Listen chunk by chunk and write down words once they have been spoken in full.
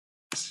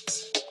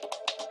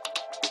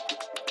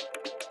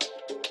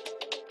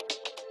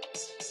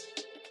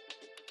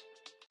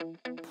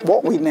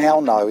What we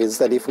now know is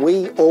that if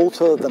we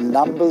alter the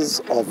numbers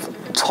of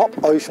top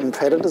ocean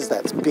predators,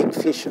 that's big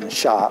fish and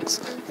sharks,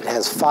 it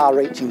has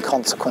far-reaching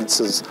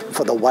consequences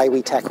for the way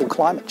we tackle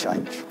climate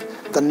change.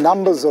 The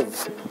numbers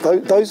of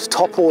those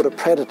top-order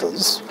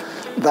predators,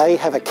 they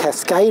have a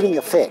cascading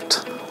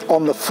effect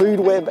on the food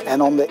web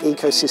and on the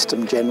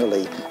ecosystem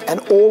generally, and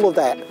all of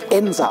that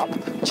ends up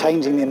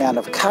changing the amount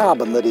of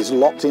carbon that is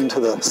locked into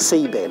the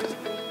seabed.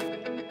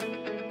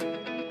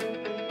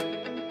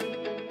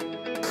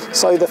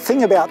 So the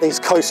thing about these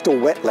coastal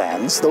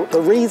wetlands,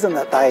 the reason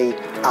that they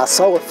are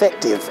so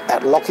effective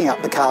at locking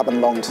up the carbon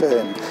long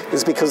term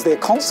is because they're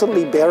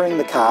constantly burying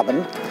the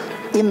carbon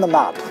in the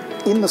mud,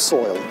 in the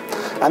soil.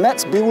 And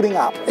that's building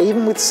up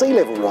even with sea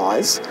level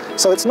rise.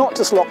 So it's not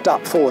just locked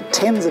up for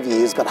tens of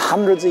years, but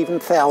hundreds, even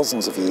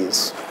thousands of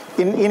years.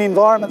 In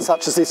environments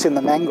such as this in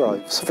the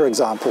mangroves, for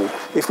example,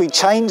 if we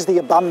change the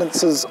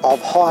abundances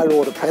of higher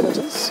order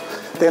predators,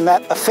 then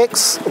that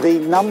affects the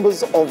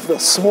numbers of the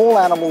small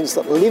animals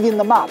that live in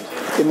the mud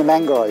in the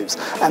mangroves,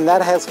 and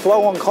that has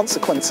flow-on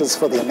consequences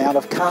for the amount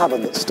of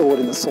carbon that's stored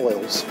in the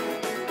soils.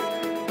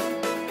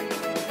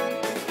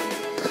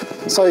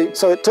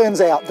 So it turns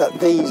out that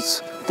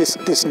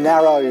this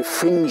narrow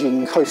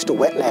fringing coastal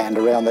wetland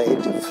around the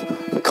edge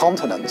of the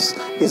continents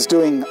is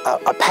doing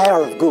a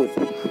power of good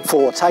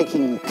for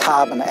taking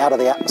carbon out of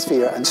the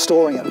atmosphere and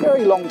storing it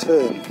very long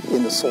term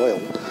in the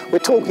soil. We're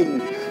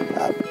talking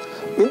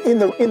in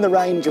the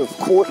range of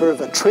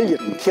 250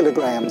 billion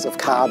kilograms of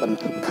carbon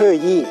per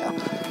year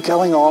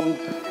going on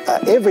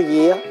every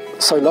year,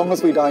 so long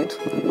as we don't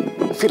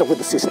fiddle with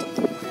the system.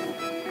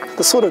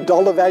 The sort of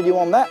dollar value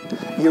on that,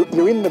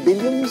 you're in the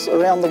billions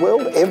around the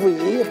world every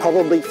year,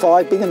 probably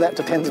 5 billion. That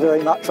depends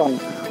very much on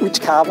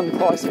which carbon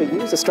price we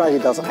use. Australia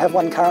doesn't have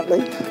one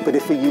currently, but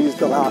if we use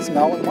the last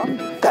known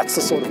one, that's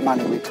the sort of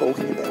money we're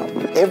talking about.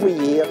 Every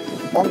year,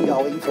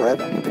 ongoing,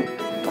 forever.